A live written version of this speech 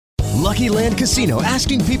Lucky Land Casino,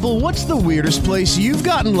 asking people, what's the weirdest place you've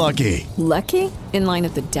gotten lucky? Lucky? In line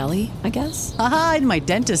at the deli, I guess? Aha, in my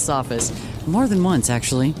dentist's office. More than once,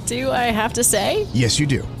 actually. Do I have to say? Yes, you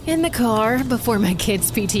do. In the car before my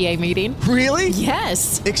kids' PTA meeting. Really?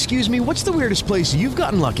 Yes. Excuse me, what's the weirdest place you've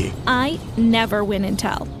gotten lucky? I never win and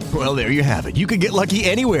tell. Well, there you have it. You can get lucky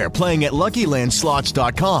anywhere, playing at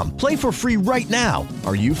LuckyLandSlots.com. Play for free right now.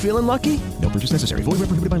 Are you feeling lucky? No purchase necessary. Void where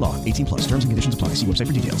prohibited by law. 18 plus. Terms and conditions apply. See website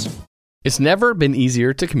for details. It's never been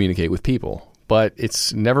easier to communicate with people, but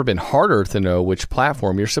it's never been harder to know which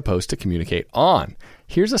platform you're supposed to communicate on.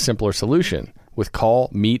 Here's a simpler solution. With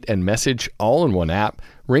call, meet, and message all in one app,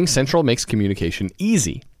 RingCentral makes communication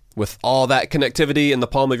easy. With all that connectivity in the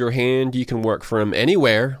palm of your hand, you can work from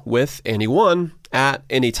anywhere with anyone at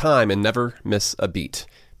any time and never miss a beat.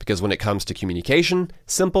 Because when it comes to communication,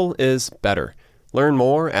 simple is better. Learn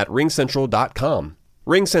more at ringcentral.com.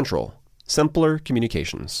 RingCentral. Simpler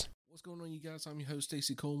communications. What's going on, you guys? I'm your host,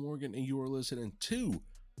 Stacey Cole Morgan, and you are listening to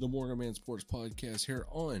the Morgan Man Sports Podcast here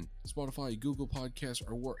on Spotify, Google Podcasts,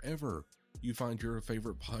 or wherever you find your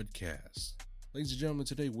favorite podcasts. Ladies and gentlemen,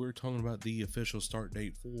 today we're talking about the official start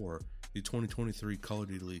date for the 2023 Call of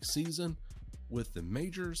Duty League season with the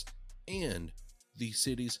majors and the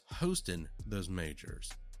cities hosting those majors.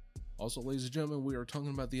 Also, ladies and gentlemen, we are talking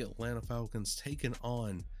about the Atlanta Falcons taking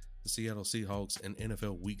on the Seattle Seahawks in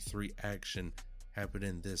NFL Week 3 action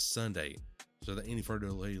happening this Sunday. So without any further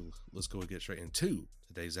delay, let's go and get straight into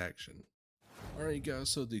today's action. Alright guys,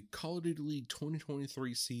 so the Call of Duty League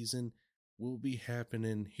 2023 season will be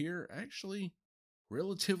happening here actually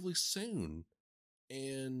relatively soon.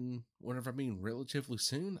 And whenever I mean relatively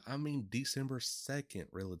soon, I mean December 2nd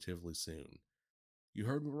relatively soon. You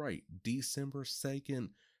heard me right. December 2nd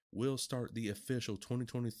will start the official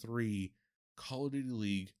 2023 Call of Duty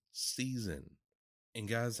League season. And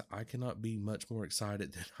guys, I cannot be much more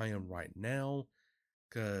excited than I am right now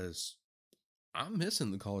because I'm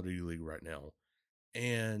missing the Call of Duty League right now.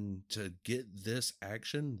 And to get this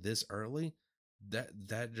action this early,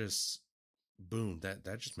 that just boom, that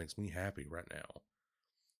just makes me happy right now.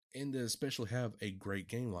 And to especially have a great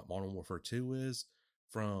game like Modern Warfare 2 is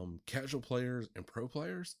from casual players and pro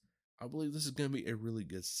players, I believe this is going to be a really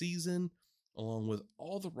good season, along with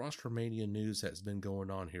all the roster mania news that's been going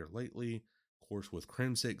on here lately. Of course, with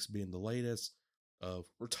Crim6 being the latest of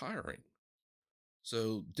retiring.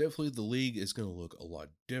 So definitely the league is going to look a lot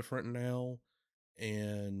different now.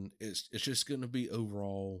 And it's just going to be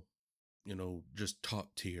overall, just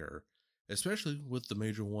top tier, especially with the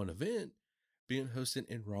Major 1 event being hosted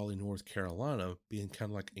in Raleigh, North Carolina, being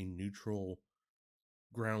kind of like a neutral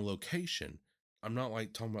ground location. I'm not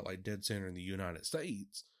like talking about like dead center in the United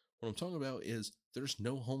States. What I'm talking about is there's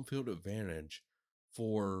no home field advantage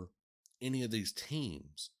for any of these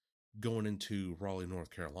teams going into Raleigh,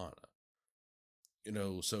 North Carolina.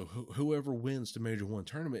 So whoever wins the Major 1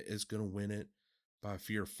 tournament is going to win it by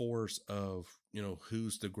sheer force of,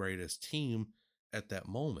 who's the greatest team at that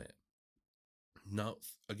moment. Not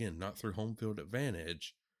through home field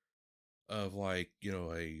advantage of like,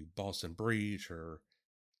 a Boston Breach or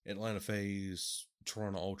Atlanta FaZe,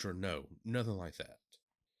 Toronto Ultra. No, nothing like that.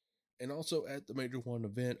 And also at the Major 1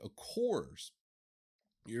 event, of course,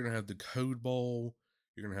 you're going to have the Code Bowl.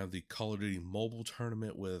 You're going to have the Call of Duty Mobile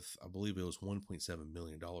Tournament with, I believe it was $1.7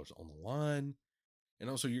 million on the line. And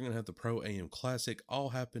also you're going to have the Pro AM Classic all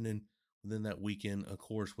happening within that weekend. Of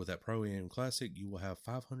course, with that Pro AM Classic, you will have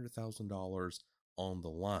 $500,000 on the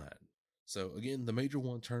line. So again, the Major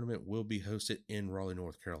 1 tournament will be hosted in Raleigh,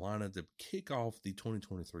 North Carolina to kick off the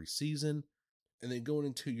 2023 season. And then going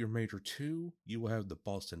into your Major 2, you will have the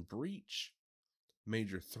Boston Breach.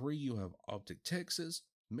 Major 3, you'll have Optic Texas.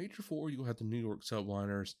 Major 4, you'll have the New York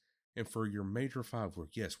Subliners. And for your Major 5,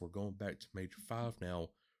 we're going back to Major 5 now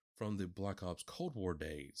from the Black Ops Cold War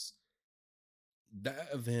days. That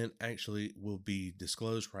event actually will be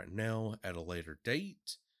disclosed right now at a later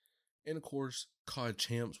date. And of course, COD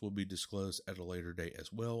Champs will be disclosed at a later date as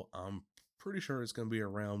well. I'm pretty sure it's going to be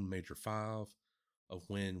around Major 5 of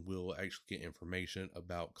when we'll actually get information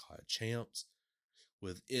about COD Champs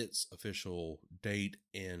with its official date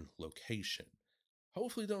and location.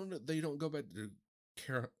 Hopefully they don't go back to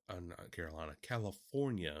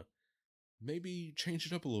California. Maybe change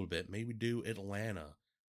it up a little bit. Maybe do Atlanta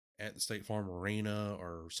at the State Farm Arena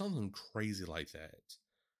or something crazy like that.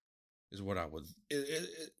 Is what I would.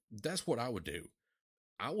 That's what I would do.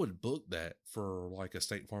 I would book that for like a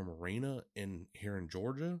State Farm Arena here in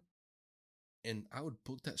Georgia, and I would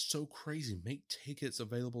book that so crazy. Make tickets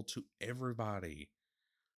available to everybody.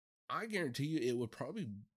 I guarantee you, it would probably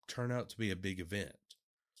turn out to be a big event,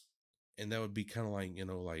 and that would be kind of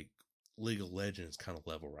like League of Legends kind of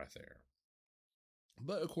level right there.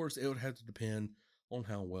 But of course, it would have to depend on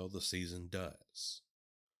how well the season does.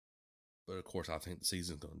 But of course, I think the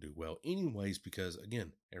season's going to do well anyways, because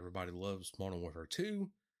again, everybody loves Modern Warfare 2,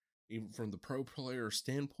 even from the pro player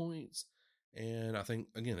standpoints. And I think,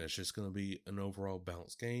 again, it's just going to be an overall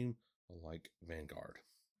balanced game like Vanguard.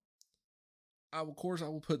 Of course, I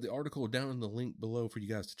will put the article down in the link below for you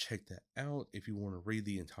guys to check that out if you want to read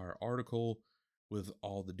the entire article with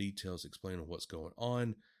all the details explaining what's going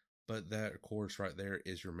on. But that, of course, right there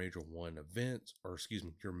is your major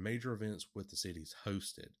your major events with the cities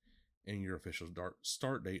hosted and your official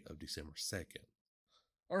start date of December 2nd.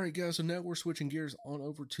 All right, guys, so now we're switching gears on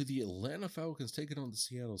over to the Atlanta Falcons taking on the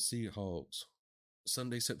Seattle Seahawks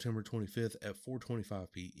Sunday, September 25th at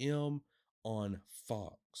 4:25 p.m. on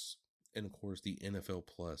Fox and, of course, the NFL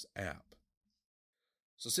Plus app.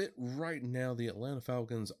 So right now, the Atlanta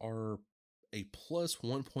Falcons are a plus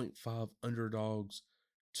 1.5 underdogs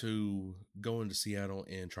to go into Seattle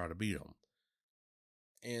and try to beat them.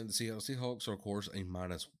 And the Seattle Seahawks are, of course, a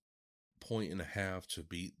minus 1.5 to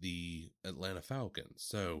beat the Atlanta Falcons.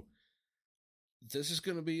 So this is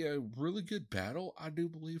going to be a really good battle, I do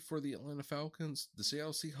believe, for the Atlanta Falcons. The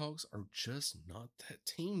Seattle Seahawks are just not that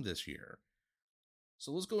team this year.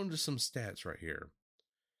 So let's go into some stats right here.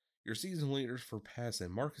 Your season leaders for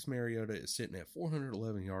passing, Marcus Mariota is sitting at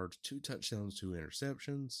 411 yards, 2 touchdowns, 2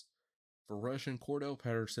 interceptions. For rushing, Cordell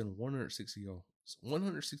Patterson,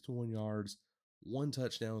 161 yards, 1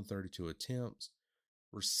 touchdown, 32 attempts.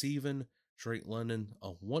 Receiving, Drake London,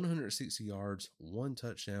 160 yards, 1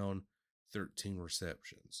 touchdown, 13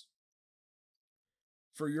 receptions.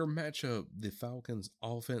 For your matchup, the Falcons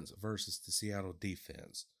offense versus the Seattle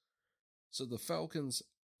defense. So the Falcons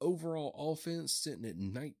overall offense sitting at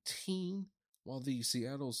 19, while the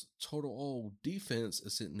Seattle's total all defense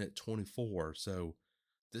is sitting at 24. So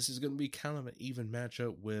this is going to be kind of an even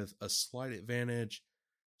matchup with a slight advantage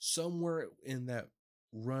somewhere in that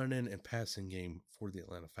running and passing game for the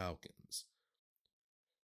Atlanta Falcons.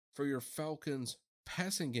 For your Falcons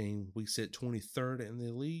passing game, we sit 23rd in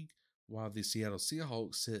the league, while the Seattle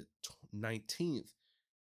Seahawks sit 19th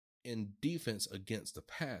in defense against the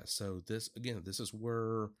pass. So this is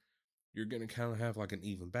where you're going to kind of have like an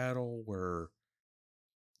even battle where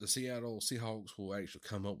the Seattle Seahawks will actually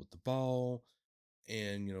come up with the ball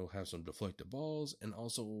and, have some deflected balls. And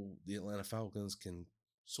also the Atlanta Falcons can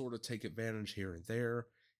sort of take advantage here and there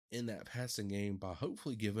in that passing game by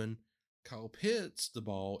hopefully giving Kyle Pitts the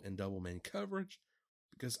ball in double man coverage,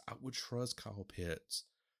 because I would trust Kyle Pitts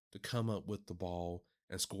to come up with the ball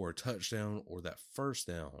and score a touchdown or that first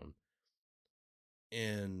down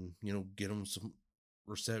and, get them some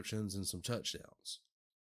receptions and some touchdowns.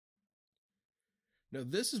 Now,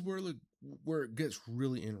 this is where it gets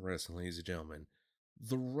really interesting, ladies and gentlemen.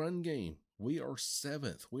 The run game, we are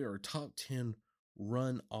 7th. We are a top 10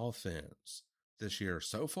 run offense this year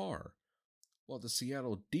so far, while the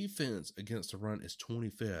Seattle defense against the run is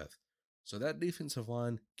 25th. So that defensive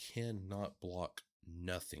line cannot block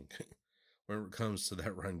nothing when it comes to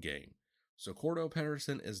that run game. So Cordell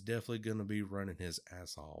Patterson is definitely going to be running his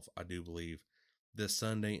ass off, I do believe, this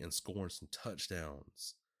Sunday and scoring some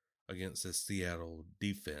touchdowns against the Seattle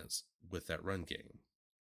defense with that run game.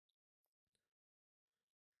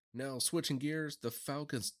 Now, switching gears, the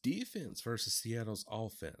Falcons defense versus Seattle's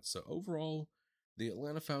offense. So overall, the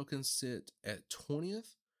Atlanta Falcons sit at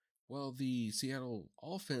 20th, while the Seattle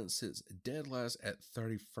offense sits dead last at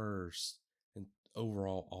 31st in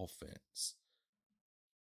overall offense.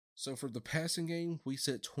 So for the passing game, we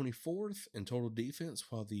sit 24th in total defense,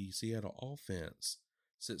 while the Seattle offense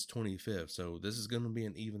sits 25th. So this is going to be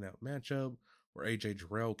an even out matchup where AJ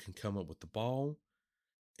Jarrell can come up with the ball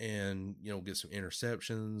and, get some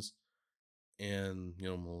interceptions, and,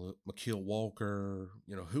 Mekeel Walker,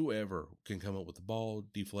 whoever can come up with the ball,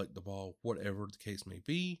 deflect the ball, whatever the case may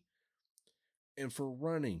be. And for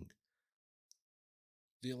running,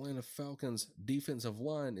 the Atlanta Falcons defensive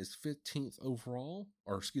line is 15th overall,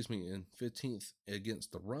 and 15th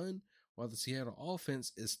against the run, while the Seattle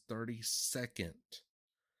offense is 32nd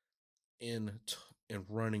in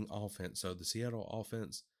running offense. So the Seattle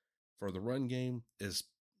offense for the run game is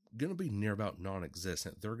going to be near about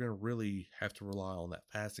non-existent. They're going to really have to rely on that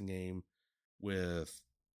passing game with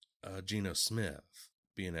Geno Smith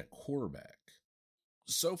being at quarterback.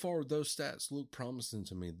 So far, those stats look promising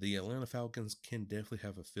to me. The Atlanta Falcons can definitely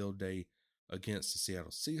have a field day against the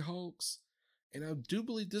Seattle Seahawks. And I do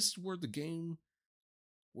believe this is where the game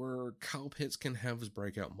where Kyle Pitts can have his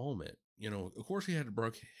breakout moment. Of course, he had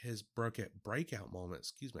his breakout moment.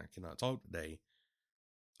 Excuse me, I cannot talk today.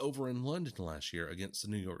 Over in London last year against the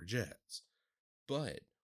New York Jets. But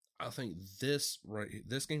I think this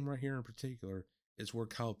game right here in particular is where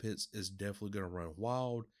Kyle Pitts is definitely going to run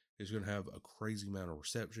wild. He's going to have a crazy amount of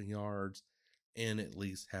reception yards and at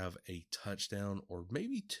least have a touchdown or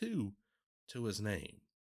maybe two to his name.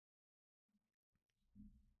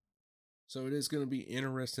 So it is going to be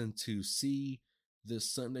interesting to see this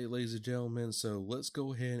Sunday, ladies and gentlemen. So let's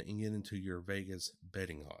go ahead and get into your Vegas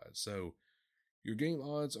betting odds. So your game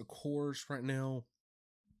odds, of course, right now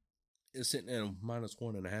is sitting at a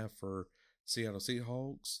 -1.5 for Seattle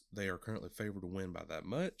Seahawks. They are currently favored to win by that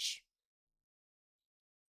much.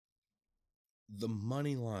 The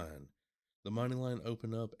money line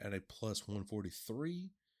opened up at a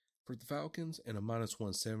 +143 for the Falcons and a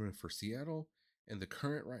 -170 for Seattle. And the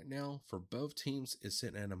current right now for both teams is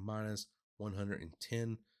sitting at a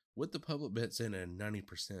 -110, with the public bet sitting at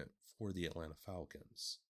 90% for the Atlanta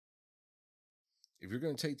Falcons. If you're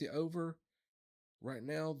going to take the over, right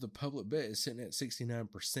now the public bet is sitting at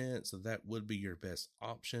 69%, so that would be your best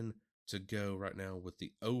option to go right now with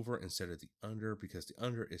the over instead of the under, because the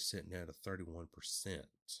under is sitting at a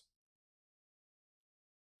 31%.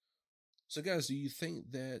 So guys, do you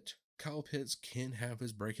think that Kyle Pitts can have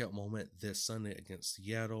his breakout moment this Sunday against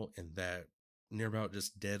Seattle and that near about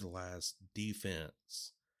just dead last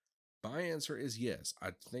defense? My answer is yes.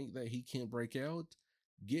 I think that he can break out,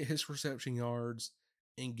 get his reception yards,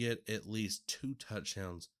 and get at least 2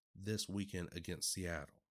 touchdowns this weekend against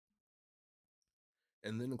Seattle.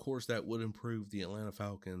 And then, of course, that would improve the Atlanta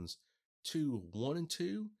Falcons to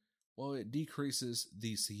 1-2, while it decreases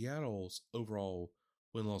the Seattle's overall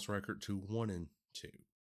win-loss record to 1-2.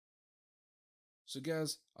 So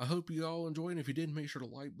guys, I hope you all enjoyed. And if you did, make sure to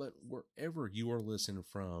like button wherever you are listening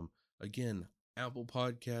from. Again, Apple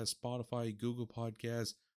Podcasts, Spotify, Google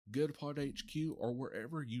Podcasts, GoodPod HQ, or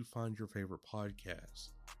wherever you find your favorite podcasts.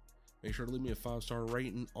 Make sure to leave me a 5-star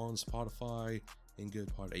rating on Spotify and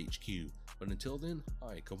GoodPod HQ. But until then,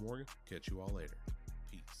 I, Cole Morgan, catch you all later.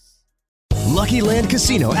 Peace. Lucky Land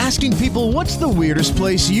Casino, asking people, what's the weirdest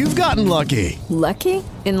place you've gotten lucky? Lucky?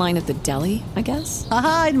 In line at the deli, I guess?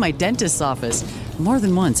 Aha, in my dentist's office. More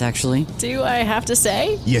than once, actually. Do I have to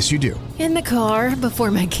say? Yes, you do. In the car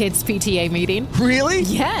before my kids' PTA meeting. Really?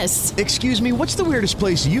 Yes. Excuse me, what's the weirdest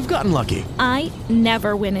place you've gotten lucky? I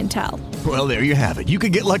never win and tell. Well, there you have it. You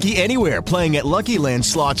can get lucky anywhere, playing at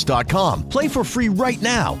LuckyLandSlots.com. Play for free right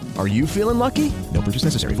now. Are you feeling lucky? No purchase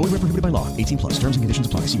necessary. Void where prohibited by law. 18+. Terms and conditions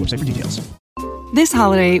apply. See website for details. This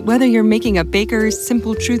holiday, whether you're making a Baker's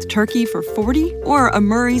Simple Truth turkey for 40 or a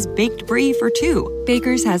Murray's Baked Brie for 2,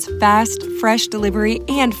 Baker's has fast, fresh delivery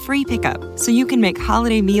and free pickup, so you can make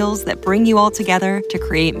holiday meals that bring you all together to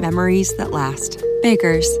create memories that last.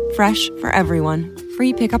 Baker's, fresh for everyone.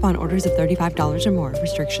 Free pickup on orders of $35 or more.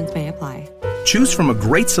 Restrictions may apply. Choose from a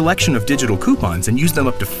great selection of digital coupons and use them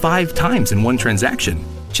up to 5 times in one transaction.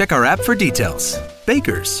 Check our app for details.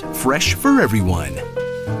 Baker's, fresh for everyone.